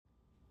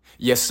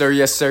Yes, sir.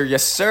 Yes, sir.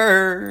 Yes,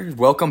 sir.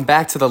 Welcome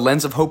back to the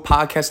Lens of Hope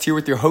podcast here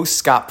with your host,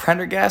 Scott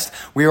Prendergast.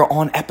 We are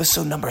on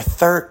episode number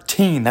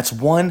 13. That's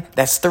one.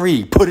 That's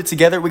three. Put it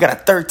together. We got a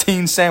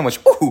 13 sandwich.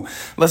 Ooh,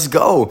 let's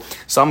go.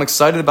 So I'm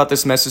excited about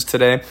this message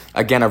today.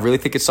 Again, I really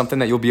think it's something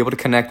that you'll be able to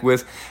connect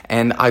with.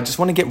 And I just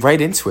want to get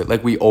right into it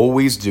like we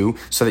always do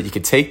so that you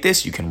can take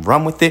this, you can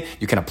run with it,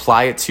 you can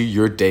apply it to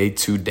your day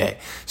to day.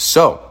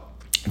 So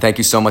thank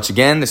you so much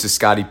again. This is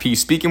Scotty P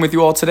speaking with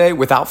you all today.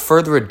 Without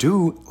further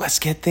ado, let's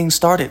get things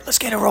started. Let's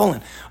get it rolling.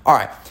 All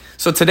right.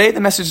 So today the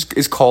message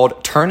is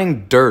called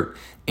Turning Dirt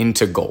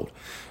into Gold.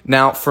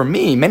 Now, for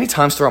me, many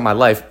times throughout my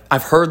life,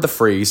 I've heard the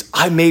phrase,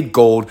 I made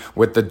gold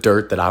with the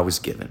dirt that I was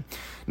given.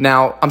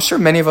 Now, I'm sure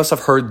many of us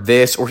have heard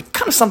this or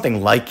kind of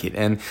something like it,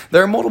 and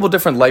there are multiple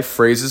different life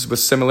phrases with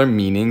similar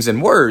meanings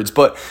and words,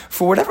 but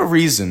for whatever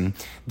reason,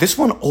 this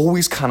one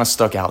always kind of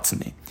stuck out to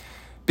me.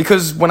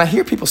 Because when I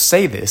hear people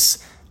say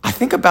this, I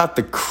think about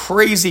the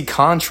crazy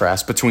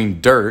contrast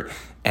between dirt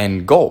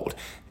and gold.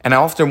 And I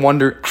often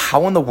wonder,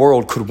 how in the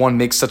world could one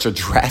make such a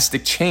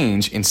drastic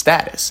change in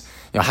status?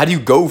 How do you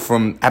go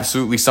from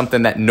absolutely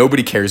something that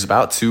nobody cares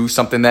about to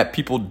something that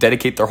people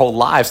dedicate their whole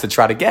lives to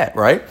try to get,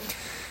 right?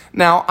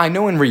 Now, I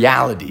know in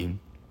reality,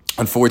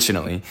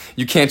 unfortunately,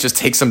 you can't just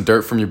take some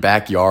dirt from your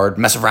backyard,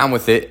 mess around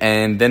with it,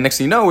 and then next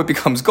thing you know, it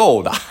becomes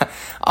gold.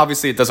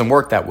 Obviously, it doesn't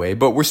work that way,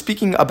 but we're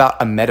speaking about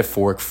a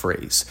metaphoric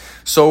phrase.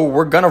 So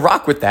we're going to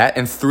rock with that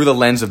and through the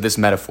lens of this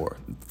metaphor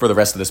for the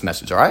rest of this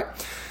message, all right?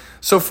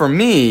 So for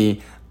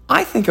me,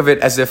 I think of it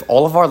as if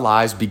all of our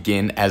lives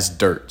begin as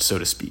dirt, so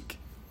to speak.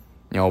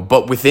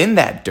 But within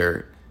that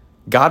dirt,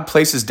 God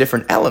places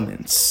different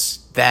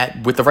elements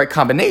that with the right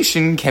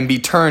combination can be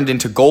turned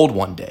into gold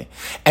one day.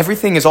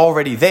 Everything is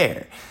already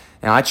there.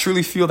 Now, I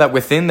truly feel that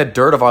within the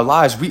dirt of our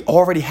lives, we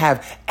already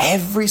have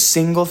every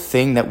single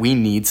thing that we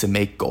need to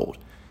make gold.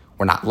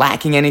 We're not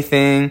lacking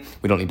anything.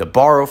 We don't need to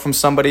borrow from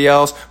somebody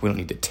else. We don't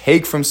need to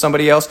take from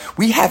somebody else.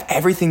 We have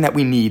everything that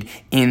we need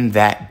in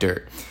that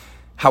dirt.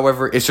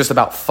 However, it's just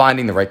about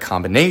finding the right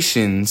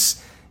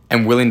combinations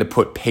and willing to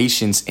put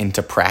patience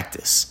into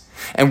practice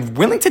and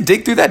willing to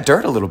dig through that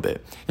dirt a little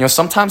bit.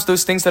 Sometimes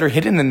those things that are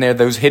hidden in there,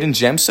 those hidden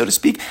gems, so to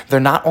speak, they're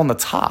not on the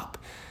top.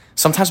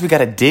 Sometimes we got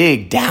to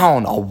dig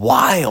down a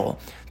while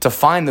to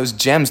find those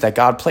gems that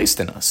God placed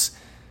in us.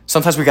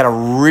 Sometimes we got to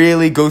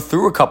really go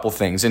through a couple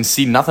things and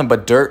see nothing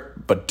but dirt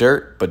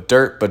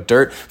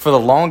for the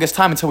longest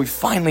time until we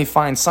finally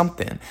find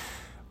something.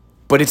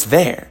 But it's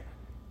there.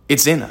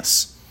 It's in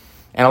us.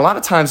 And a lot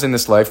of times in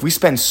this life, we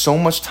spend so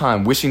much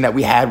time wishing that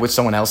we had what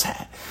someone else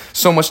had.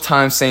 So much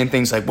time saying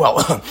things like,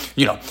 well,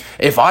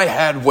 if I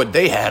had what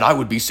they had, I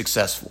would be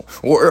successful.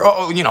 Or,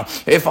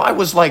 if I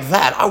was like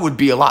that, I would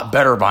be a lot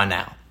better by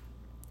now.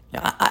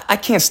 I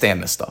can't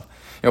stand this stuff.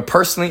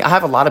 Personally, I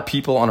have a lot of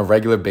people on a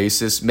regular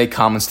basis make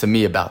comments to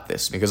me about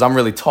this because I'm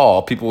really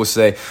tall. People will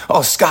say,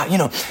 oh, Scott,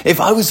 if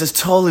I was as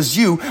tall as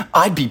you,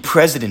 I'd be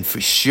president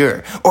for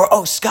sure. Or,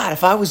 oh, Scott,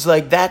 if I was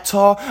like that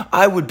tall,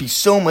 I would be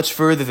so much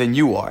further than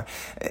you are.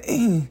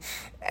 And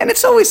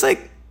it's always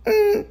like,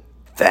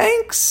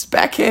 thanks,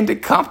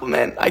 backhanded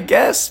compliment, I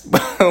guess.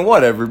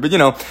 Whatever. But,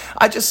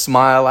 I just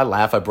smile, I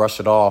laugh, I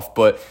brush it off.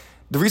 But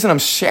the reason I'm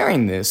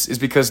sharing this is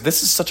because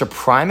this is such a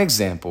prime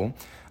example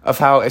of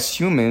how as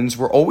humans,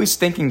 we're always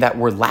thinking that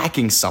we're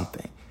lacking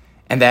something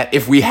and that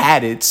if we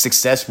had it,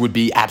 success would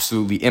be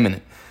absolutely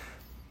imminent.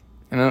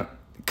 It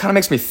kind of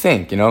makes me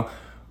think,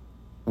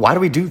 why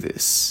do we do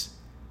this?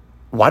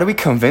 Why do we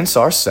convince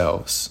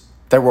ourselves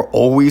that we're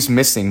always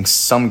missing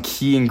some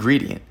key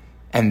ingredient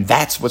and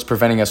that's what's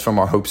preventing us from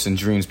our hopes and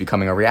dreams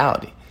becoming a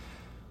reality?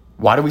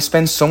 Why do we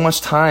spend so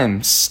much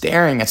time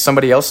staring at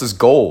somebody else's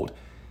gold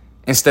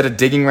instead of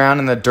digging around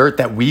in the dirt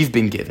that we've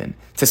been given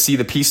to see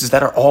the pieces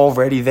that are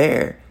already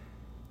there?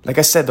 Like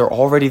I said, they're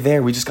already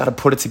there. We just got to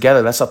put it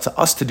together. That's up to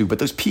us to do. But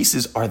those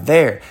pieces are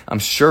there. I'm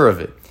sure of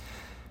it.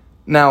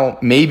 Now,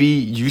 maybe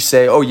you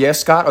say, oh, yeah,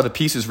 Scott, are the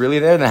pieces really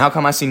there? Then how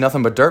come I see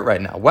nothing but dirt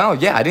right now? Well,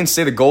 yeah, I didn't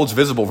say the gold's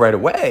visible right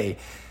away.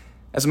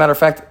 As a matter of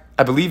fact,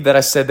 I believe that I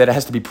said that it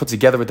has to be put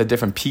together with the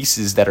different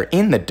pieces that are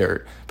in the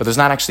dirt. But there's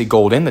not actually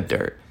gold in the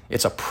dirt.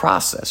 It's a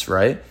process,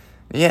 right?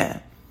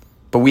 Yeah.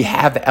 But we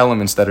have the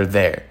elements that are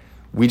there.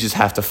 We just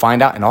have to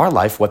find out in our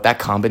life what that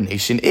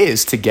combination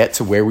is to get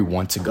to where we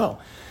want to go.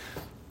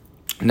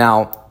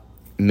 Now,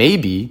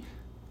 maybe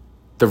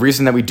the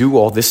reason that we do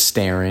all this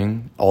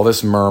staring, all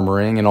this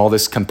murmuring, and all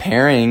this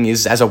comparing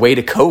is as a way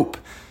to cope.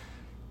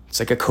 It's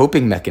like a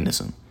coping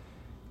mechanism.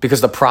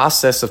 Because the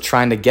process of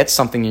trying to get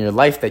something in your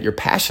life that you're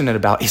passionate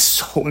about is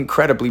so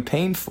incredibly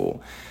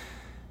painful.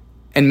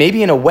 And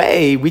maybe in a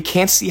way, we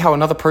can't see how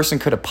another person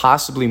could have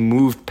possibly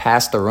moved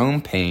past their own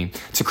pain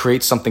to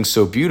create something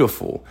so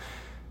beautiful.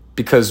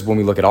 Because when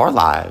we look at our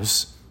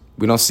lives,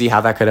 we don't see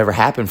how that could ever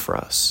happen for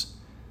us.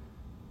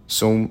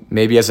 So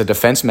maybe as a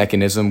defense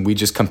mechanism, we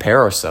just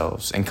compare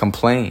ourselves and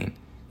complain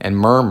and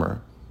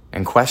murmur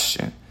and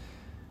question.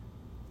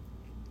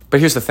 But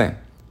here's the thing.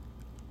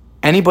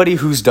 Anybody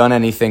who's done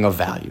anything of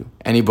value,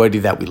 anybody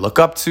that we look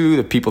up to,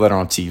 the people that are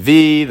on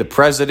TV, the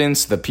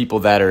presidents, the people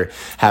that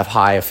have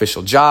high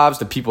official jobs,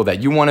 the people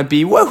that you want to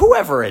be,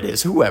 whoever it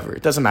is,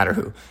 it doesn't matter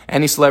who,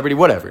 any celebrity,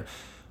 whatever.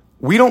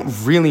 We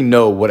don't really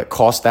know what it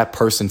cost that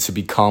person to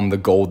become the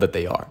gold that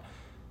they are.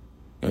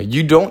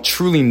 You don't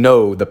truly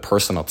know the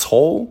personal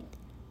toll,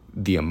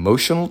 the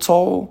emotional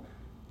toll,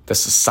 the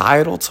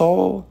societal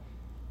toll.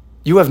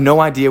 You have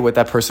no idea what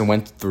that person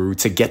went through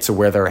to get to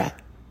where they're at.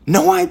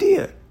 No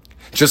idea.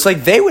 Just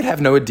like they would have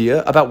no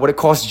idea about what it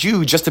cost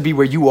you just to be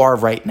where you are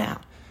right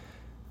now,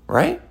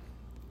 right?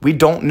 We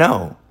don't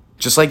know,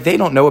 just like they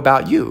don't know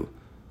about you.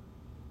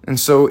 And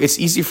so it's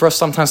easy for us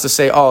sometimes to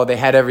say, oh, they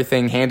had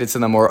everything handed to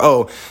them, or,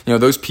 oh,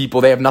 those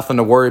people, they have nothing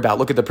to worry about.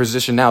 Look at the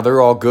position now.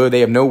 They're all good. They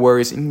have no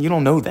worries. And you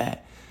don't know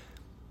that.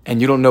 And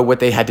you don't know what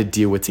they had to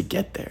deal with to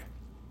get there.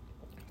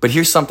 But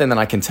here's something that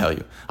I can tell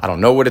you. I don't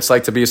know what it's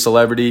like to be a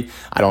celebrity.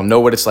 I don't know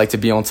what it's like to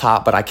be on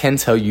top, but I can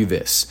tell you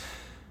this.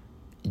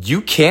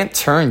 You can't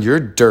turn your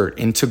dirt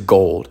into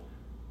gold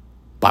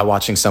by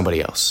watching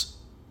somebody else.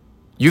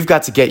 You've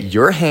got to get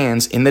your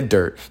hands in the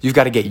dirt. You've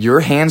got to get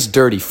your hands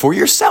dirty for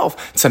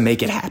yourself to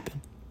make it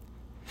happen.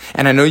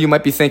 And I know you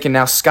might be thinking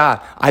now,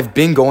 Scott, I've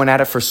been going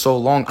at it for so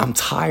long. I'm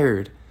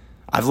tired.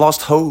 I've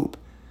lost hope.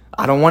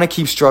 I don't want to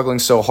keep struggling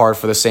so hard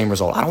for the same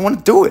result. I don't want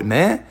to do it,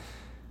 man.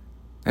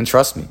 And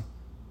trust me,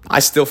 I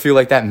still feel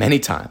like that many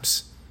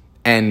times.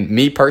 And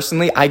me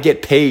personally, I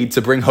get paid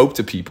to bring hope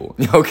to people,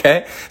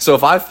 okay? So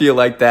if I feel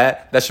like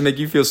that, that should make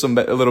you feel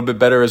a little bit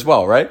better as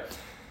well, right?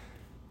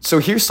 So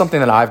here's something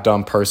that I've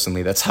done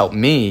personally that's helped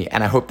me,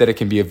 and I hope that it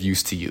can be of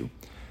use to you.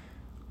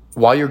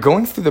 While you're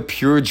going through the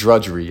pure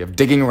drudgery of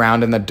digging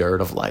around in the dirt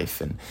of life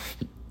and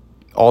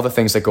all the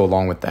things that go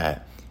along with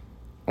that,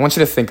 I want you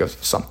to think of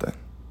something.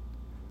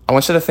 I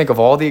want you to think of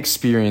all the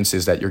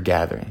experiences that you're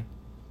gathering.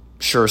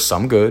 Sure,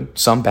 some good,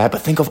 some bad,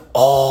 but think of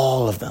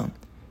all of them.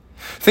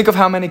 Think of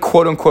how many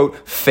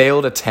quote-unquote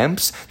failed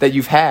attempts that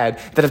you've had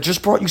that have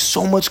just brought you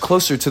so much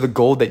closer to the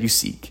goal that you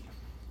seek.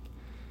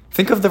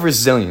 Think of the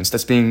resilience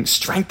that's being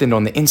strengthened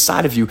on the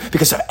inside of you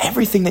because of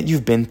everything that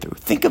you've been through.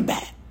 Think of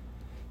that.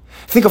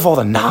 Think of all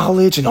the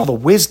knowledge and all the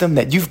wisdom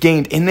that you've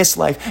gained in this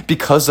life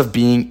because of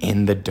being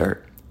in the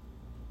dirt.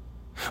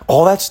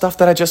 All that stuff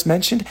that I just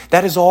mentioned,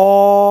 that is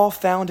all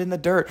found in the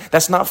dirt.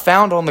 That's not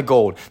found on the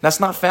gold. That's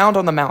not found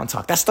on the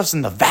mountaintop. That stuff's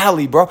in the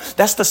valley, bro.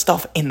 That's the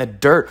stuff in the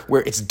dirt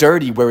where it's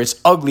dirty, where it's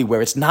ugly,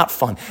 where it's not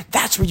fun.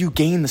 That's where you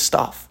gain the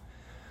stuff.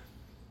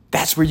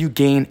 That's where you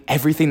gain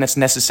everything that's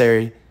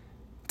necessary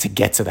to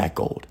get to that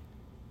gold.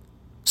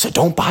 So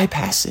don't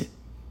bypass it,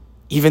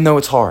 even though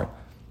it's hard.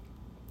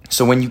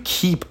 So when you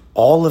keep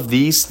all of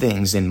these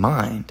things in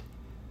mind,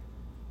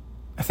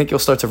 I think you'll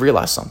start to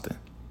realize something.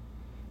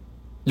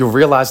 You'll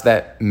realize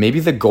that maybe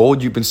the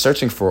gold you've been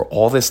searching for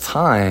all this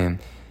time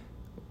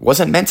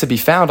wasn't meant to be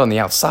found on the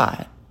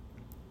outside,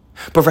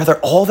 but rather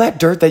all that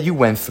dirt that you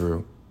went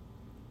through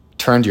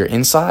turned your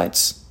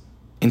insides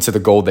into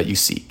the gold that you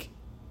seek.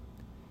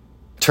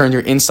 Turn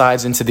your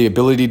insides into the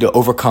ability to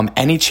overcome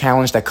any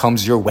challenge that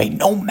comes your way,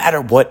 no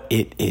matter what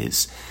it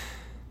is.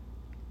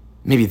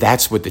 Maybe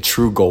that's what the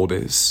true gold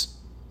is.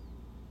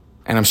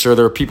 And I'm sure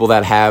there are people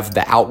that have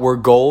the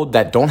outward gold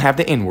that don't have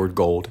the inward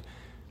gold.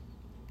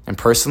 And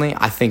personally,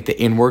 I think the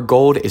inward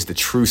gold is the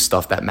true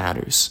stuff that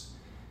matters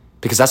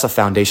because that's a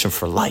foundation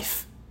for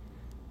life.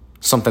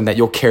 Something that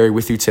you'll carry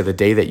with you to the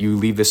day that you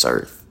leave this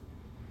earth.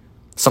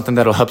 Something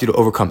that'll help you to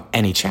overcome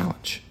any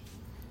challenge.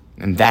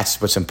 And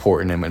that's what's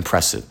important and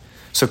impressive.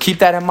 So keep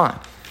that in mind.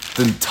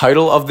 The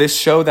title of this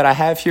show that I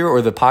have here,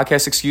 or the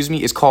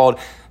podcast, is called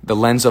The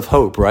Lens of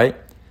Hope, right?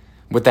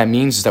 What that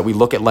means is that we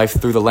look at life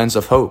through the lens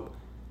of hope.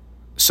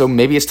 So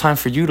maybe it's time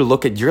for you to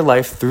look at your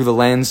life through the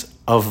lens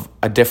of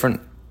a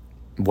different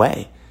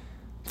way,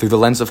 through the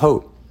lens of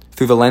hope,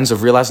 through the lens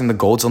of realizing the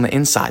gold's on the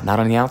inside, not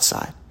on the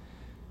outside.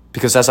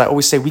 Because as I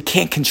always say, we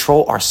can't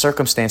control our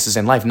circumstances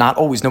in life. Not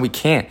always. No, we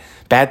can't.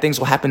 Bad things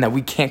will happen that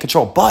we can't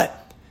control.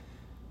 But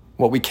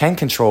what we can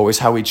control is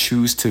how we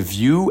choose to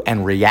view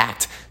and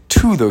react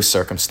to those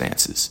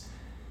circumstances.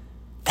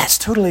 That's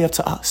totally up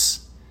to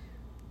us.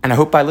 And I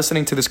hope by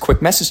listening to this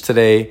quick message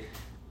today,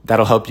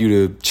 that'll help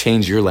you to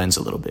change your lens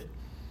a little bit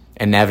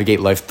and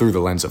navigate life through the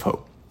lens of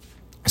hope.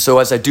 So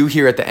as I do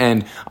here at the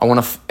end, I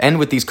want to end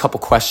with these couple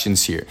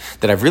questions here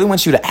that I really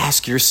want you to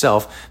ask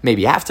yourself,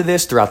 maybe after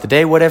this, throughout the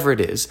day, whatever it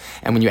is.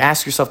 And when you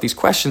ask yourself these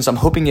questions, I'm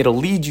hoping it'll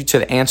lead you to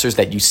the answers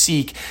that you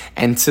seek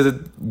and to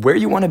where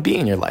you want to be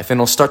in your life. And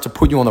it'll start to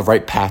put you on the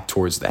right path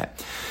towards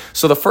that.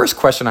 So the first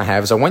question I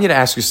have is I want you to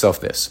ask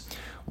yourself this.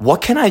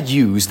 What can I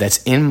use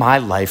that's in my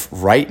life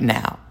right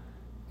now?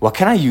 What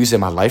can I use in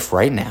my life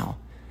right now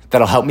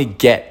that'll help me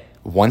get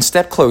one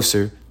step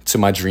closer to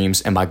my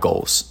dreams and my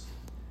goals?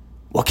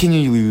 What can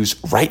you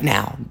use right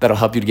now that'll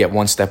help you to get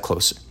one step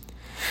closer?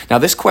 Now,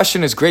 this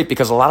question is great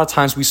because a lot of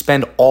times we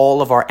spend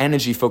all of our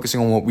energy focusing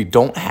on what we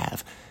don't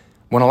have,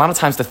 when a lot of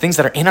times the things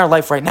that are in our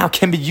life right now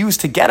can be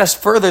used to get us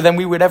further than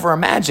we would ever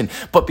imagine.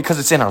 But because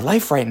it's in our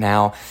life right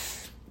now,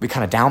 we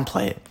kind of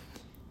downplay it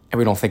and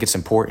we don't think it's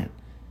important.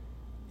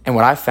 And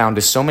what I found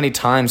is so many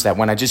times that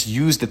when I just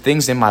use the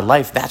things in my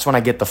life, that's when I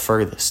get the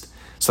furthest.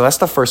 So that's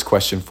the first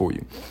question for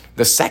you.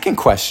 The second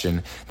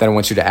question that I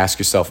want you to ask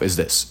yourself is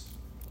this.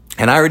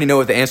 And I already know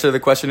what the answer to the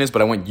question is,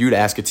 but I want you to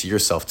ask it to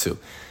yourself too.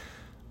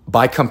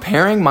 By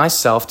comparing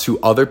myself to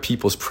other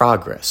people's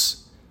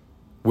progress,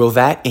 will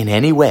that in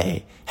any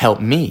way help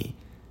me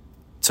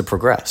to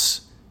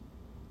progress?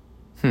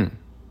 I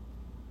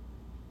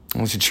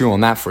want you to chew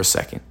on that for a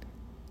second.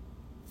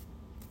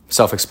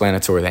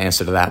 Self-explanatory, the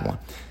answer to that one.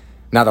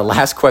 Now, the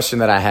last question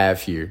that I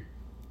have here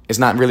is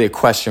not really a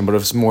question, but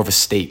it's more of a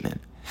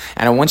statement.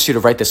 And I want you to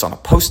write this on a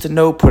Post-it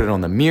note, put it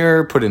on the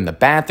mirror, put it in the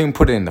bathroom,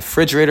 put it in the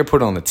refrigerator,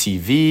 put it on the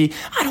TV.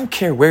 I don't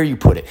care where you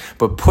put it,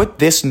 but put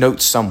this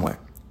note somewhere.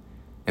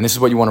 And this is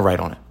what you want to write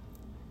on it.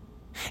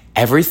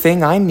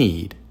 Everything I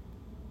need,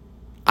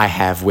 I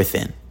have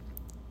within.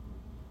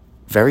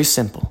 Very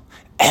simple.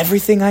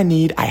 Everything I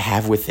need, I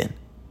have within.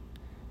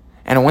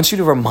 And I want you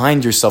to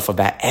remind yourself of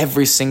that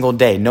every single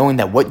day, knowing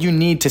that what you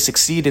need to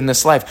succeed in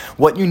this life,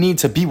 what you need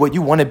to be what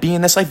you want to be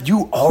in this life,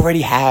 you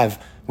already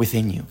have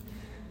within you.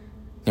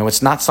 You know,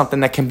 it's not something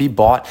that can be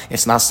bought.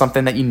 It's not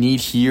something that you need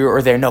here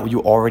or there. No,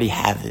 you already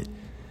have it.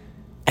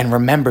 And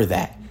remember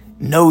that.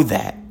 Know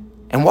that.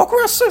 And walk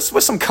around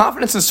with some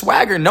confidence and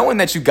swagger, knowing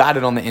that you got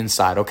it on the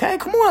inside, okay?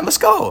 Come on, let's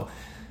go.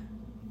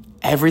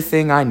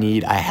 Everything I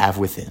need, I have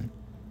within.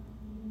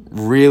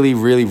 Really,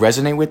 really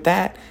resonate with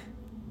that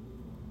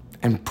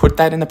and put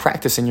that into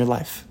practice in your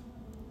life.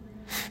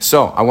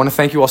 So I want to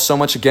thank you all so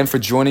much again for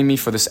joining me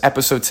for this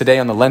episode today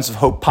on the Lens of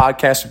Hope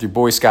podcast with your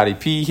boy Scotty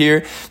P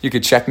here. You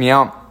can check me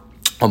out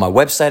on my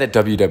website at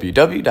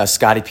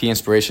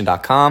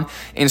www.scottypinspiration.com,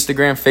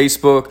 Instagram,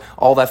 Facebook,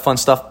 all that fun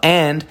stuff.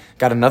 And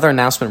got another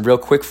announcement real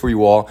quick for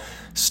you all.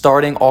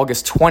 Starting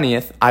August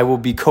 20th, I will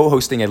be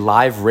co-hosting a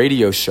live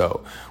radio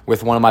show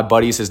with one of my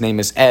buddies. His name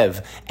is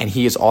Ev, and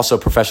he is also a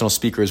professional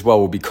speaker as well.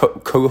 We'll be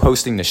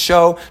co-hosting the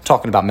show,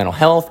 talking about mental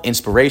health,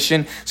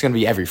 inspiration. It's going to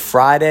be every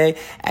Friday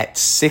at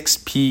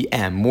 6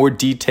 p.m. More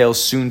details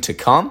soon to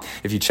come.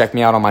 If you check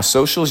me out on my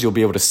socials, you'll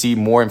be able to see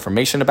more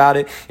information about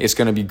it. It's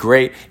going to be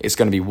great. It's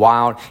going to be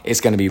wild.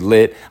 It's going to be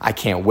lit. I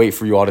can't wait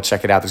for you all to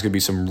check it out. There's going to be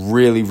some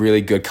really,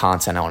 really good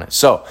content on it.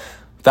 So,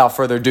 without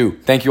further ado,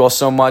 thank you all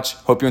so much.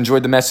 Hope you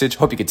enjoyed the message.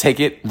 Hope you could take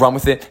it, run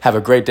with it. Have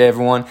a great day,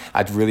 everyone.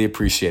 I'd really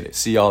appreciate it.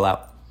 See y'all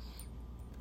out.